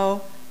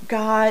how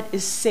God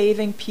is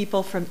saving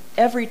people from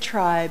every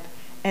tribe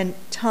and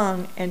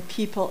tongue and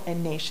people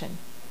and nation.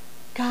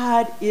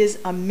 God is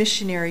a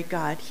missionary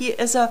God. He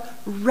is a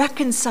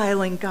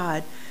reconciling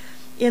God.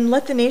 In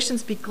Let the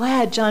Nations Be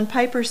Glad, John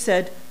Piper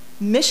said,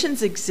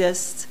 missions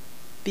exists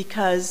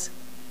because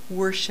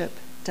worship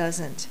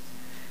doesn't.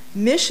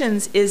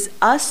 Missions is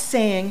us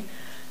saying,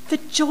 the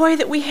joy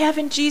that we have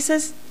in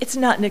Jesus, it's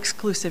not an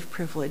exclusive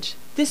privilege.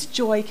 This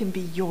joy can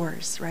be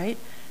yours, right?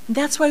 And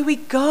that's why we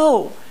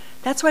go.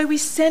 That's why we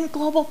send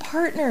global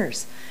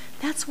partners.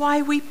 That's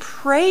why we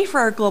pray for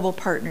our global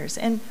partners.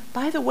 And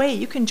by the way,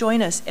 you can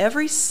join us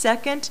every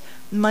second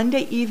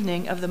Monday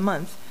evening of the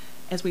month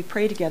as we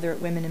pray together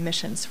at Women in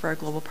Missions for our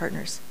global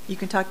partners. You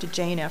can talk to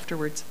Jane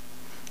afterwards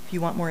if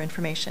you want more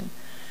information.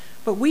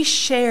 But we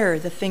share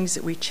the things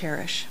that we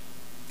cherish.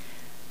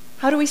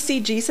 How do we see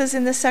Jesus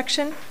in this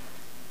section?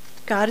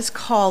 God has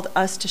called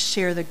us to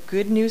share the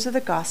good news of the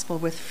gospel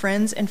with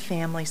friends and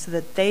family so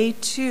that they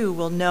too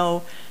will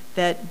know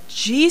that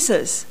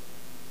Jesus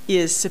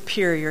is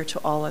superior to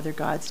all other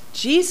gods.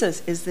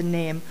 Jesus is the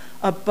name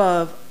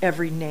above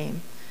every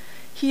name.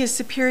 He is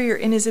superior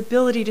in his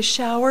ability to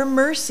shower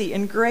mercy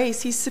and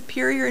grace. He's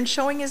superior in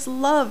showing his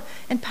love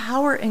and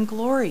power and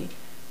glory.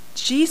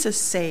 Jesus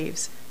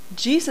saves,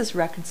 Jesus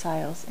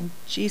reconciles, and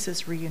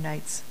Jesus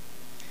reunites.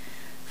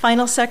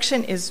 Final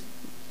section is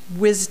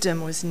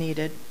wisdom was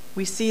needed.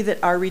 We see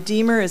that our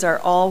Redeemer is our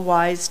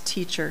all-wise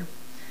teacher.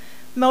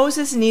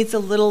 Moses needs a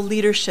little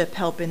leadership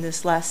help in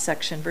this last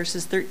section,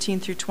 verses 13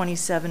 through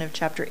 27 of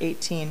chapter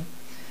 18.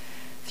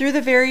 Through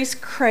the various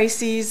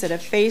crises that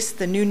have faced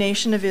the new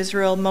nation of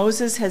Israel,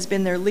 Moses has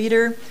been their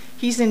leader.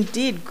 He's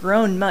indeed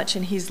grown much,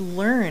 and he's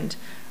learned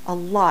a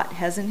lot,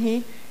 hasn't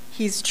he?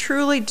 He's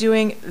truly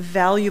doing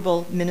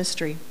valuable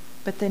ministry.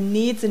 But the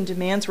needs and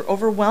demands were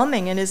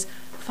overwhelming, and his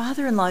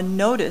father-in-law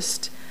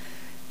noticed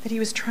that he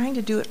was trying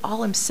to do it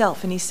all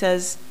himself, and he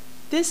says,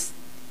 "This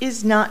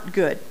is not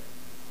good."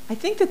 I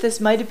think that this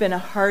might have been a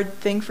hard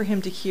thing for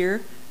him to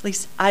hear. At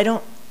least I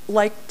don't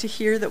like to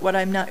hear that what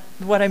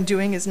I'm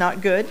doing is not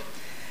good.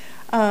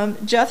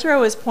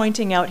 Jethro is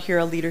pointing out here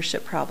a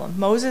leadership problem.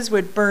 Moses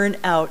would burn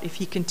out if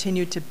he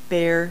continued to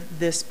bear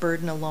this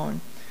burden alone.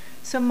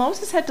 So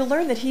Moses had to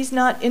learn that he's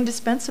not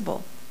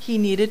indispensable. He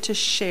needed to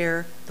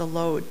share the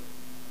load.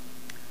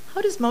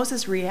 How does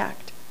Moses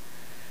react?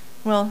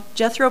 Well,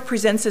 Jethro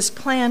presents his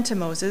plan to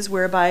Moses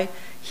whereby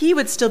he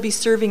would still be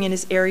serving in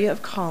his area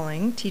of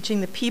calling,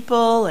 teaching the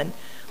people and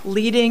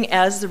leading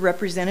as the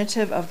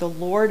representative of the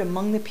Lord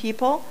among the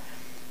people,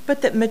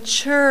 but that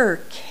mature,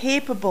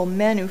 capable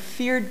men who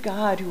feared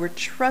God, who were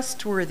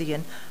trustworthy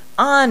and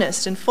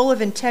honest and full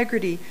of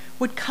integrity,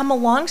 would come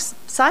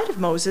alongside of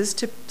Moses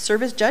to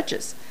serve as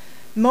judges.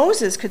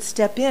 Moses could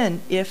step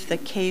in if the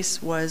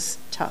case was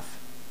tough.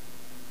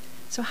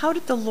 So how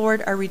did the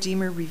Lord, our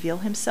Redeemer, reveal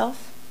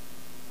himself?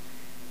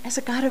 As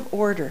a God of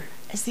order,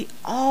 as the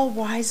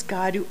all-wise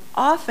God who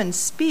often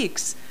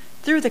speaks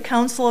through the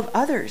counsel of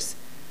others,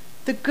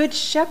 the good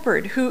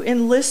shepherd who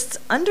enlists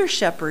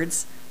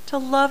under-shepherds to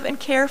love and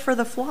care for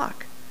the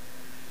flock.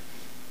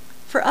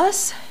 For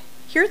us,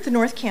 here at the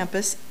North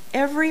Campus,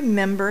 every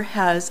member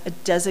has a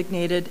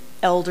designated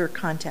elder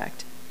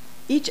contact.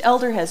 Each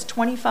elder has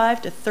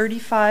 25 to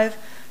 35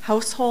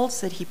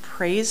 households that he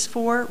prays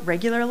for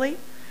regularly.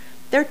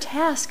 Their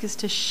task is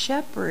to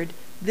shepherd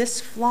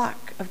this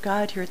flock of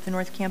God here at the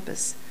North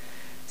Campus.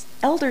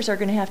 Elders are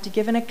going to have to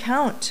give an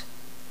account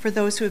for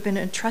those who have been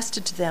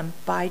entrusted to them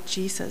by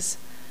Jesus.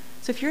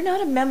 So if you're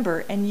not a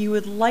member and you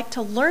would like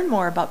to learn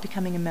more about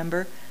becoming a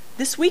member,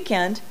 this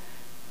weekend,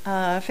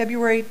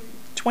 February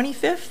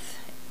 25th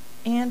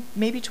and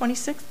maybe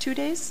 26th, 2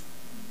 days,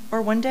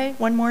 or 1 day,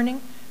 one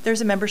morning,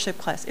 there's a membership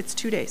class. It's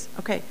 2 days.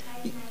 Okay.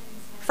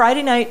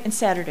 Friday night and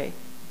Saturday.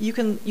 You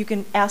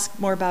can ask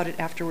more about it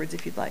afterwards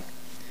if you'd like.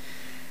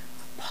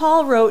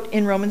 Paul wrote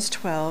in Romans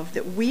 12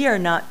 that we are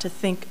not to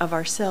think of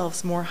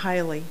ourselves more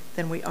highly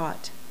than we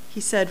ought. He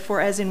said,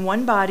 "For as in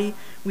one body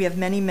we have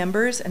many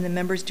members, and the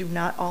members do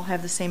not all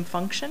have the same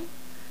function,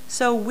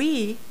 so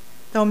we,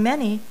 though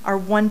many, are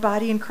one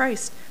body in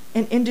Christ,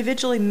 and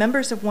individually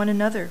members of one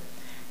another.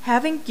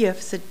 Having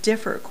gifts that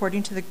differ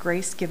according to the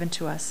grace given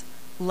to us,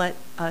 let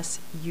us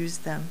use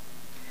them."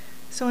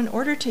 So in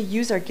order to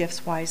use our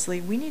gifts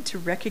wisely, we need to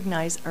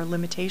recognize our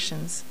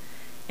limitations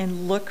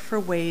and look for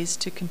ways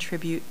to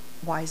contribute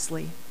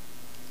wisely.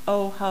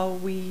 Oh, how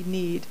we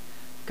need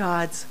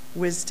God's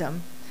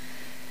wisdom.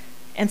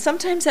 And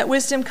sometimes that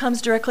wisdom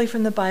comes directly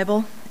from the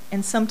Bible,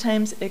 and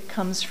sometimes it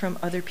comes from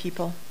other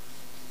people.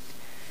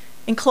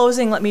 In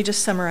closing, let me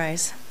just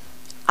summarize.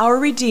 Our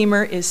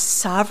Redeemer is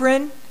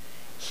sovereign,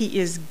 he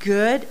is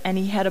good, and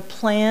he had a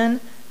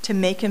plan to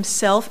make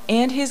himself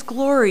and his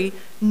glory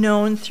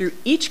known through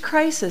each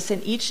crisis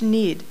and each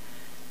need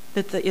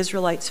that the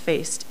Israelites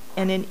faced.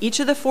 And in each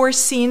of the 4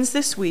 scenes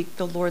this week,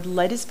 the Lord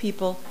led his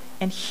people,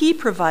 and he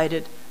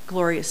provided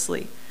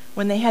gloriously.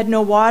 When they had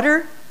no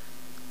water,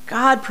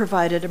 God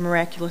provided a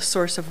miraculous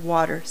source of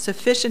water,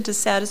 sufficient to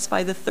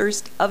satisfy the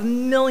thirst of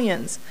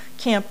millions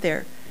camped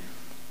there.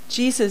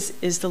 Jesus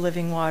is the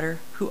living water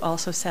who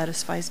also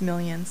satisfies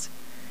millions.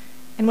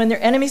 And when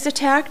their enemies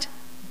attacked,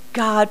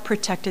 God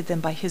protected them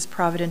by his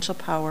providential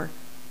power.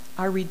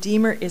 Our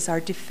Redeemer is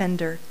our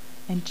defender,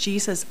 and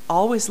Jesus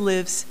always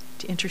lives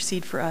to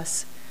intercede for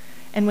us.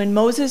 And when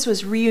Moses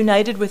was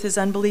reunited with his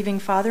unbelieving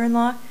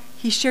father-in-law,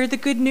 he shared the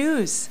good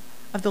news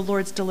of the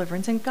Lord's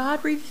deliverance, and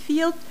God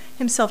revealed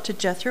himself to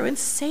Jethro and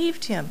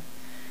saved him.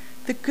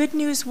 The good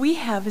news we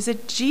have is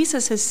that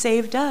Jesus has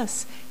saved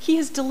us. He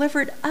has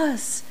delivered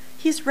us.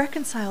 He's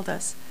reconciled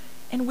us.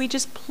 And we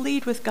just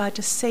plead with God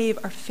to save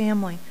our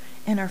family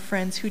and our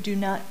friends who do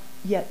not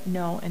yet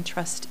know and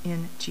trust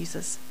in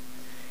Jesus.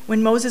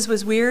 When Moses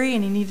was weary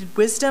and he needed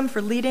wisdom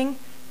for leading,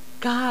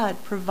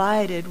 God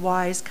provided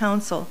wise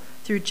counsel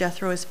through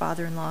Jethro, his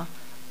father-in-law.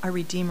 Our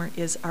Redeemer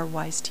is our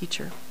wise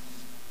teacher.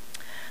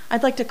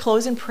 I'd like to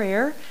close in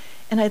prayer,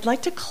 and I'd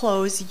like to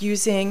close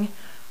using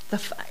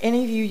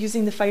any of you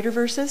using the fighter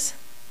verses?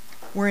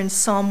 We're in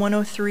Psalm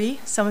 103.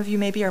 Some of you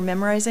maybe are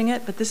memorizing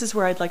it, but this is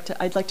where I'd like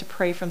to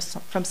pray from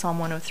Psalm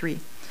 103.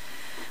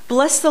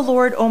 Bless the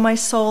Lord, O my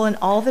soul, and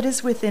all that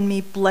is within me.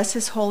 Bless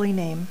his holy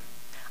name.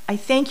 I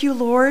thank you,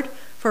 Lord,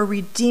 for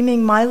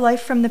redeeming my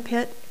life from the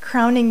pit,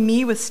 crowning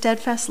me with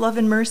steadfast love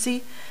and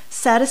mercy,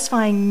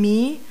 satisfying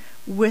me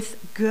with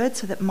good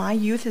so that my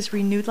youth is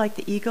renewed like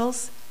the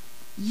eagles.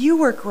 You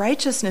work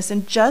righteousness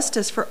and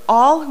justice for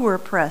all who are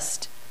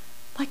oppressed,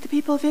 like the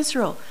people of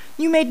Israel.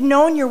 You made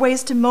known your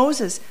ways to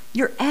Moses,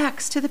 your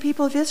acts to the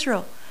people of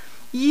Israel.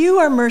 You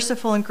are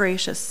merciful and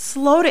gracious,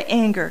 slow to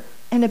anger,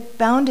 and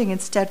abounding in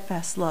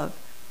steadfast love.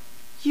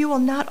 You will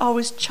not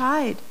always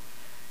chide,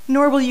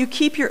 nor will you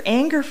keep your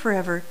anger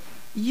forever.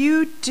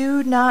 You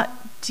do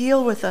not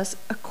deal with us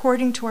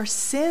according to our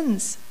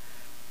sins,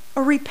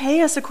 or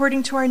repay us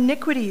according to our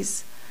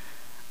iniquities,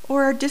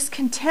 or our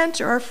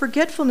discontent, or our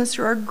forgetfulness,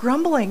 or our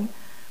grumbling.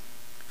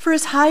 For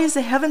as high as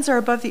the heavens are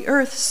above the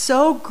earth,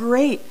 so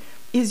great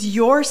is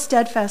your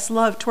steadfast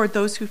love toward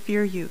those who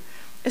fear you.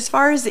 As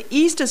far as the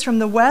east is from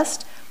the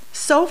west,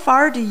 so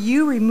far do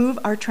you remove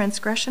our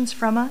transgressions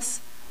from us.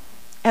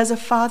 As a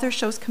father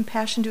shows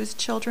compassion to his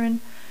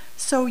children,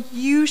 so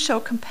you show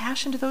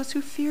compassion to those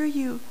who fear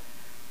you.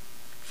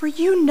 For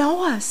you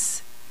know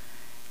us.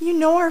 You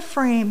know our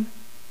frame.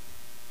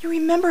 You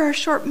remember our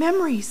short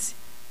memories.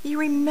 You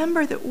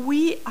remember that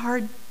we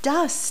are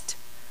dust.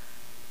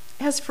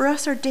 As for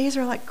us, our days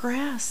are like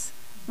grass.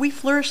 We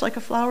flourish like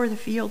a flower of the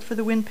field, for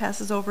the wind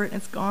passes over it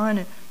and it's gone,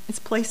 and its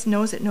place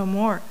knows it no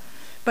more.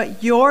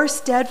 But your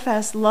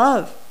steadfast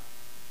love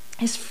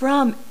is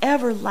from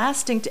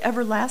everlasting to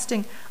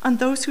everlasting on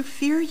those who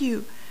fear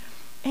you,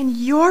 and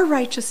your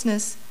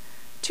righteousness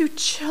to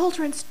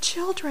children's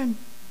children,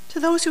 to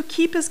those who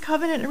keep his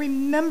covenant and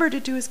remember to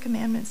do his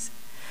commandments.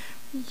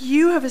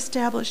 You have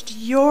established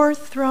your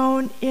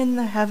throne in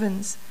the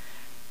heavens,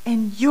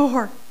 and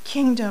your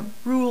kingdom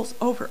rules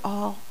over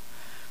all.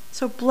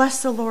 So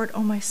bless the Lord,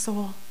 O my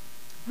soul.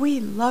 We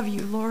love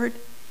you, Lord,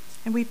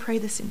 and we pray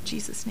this in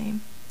Jesus'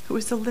 name, who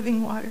is the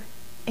living water.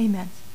 Amen.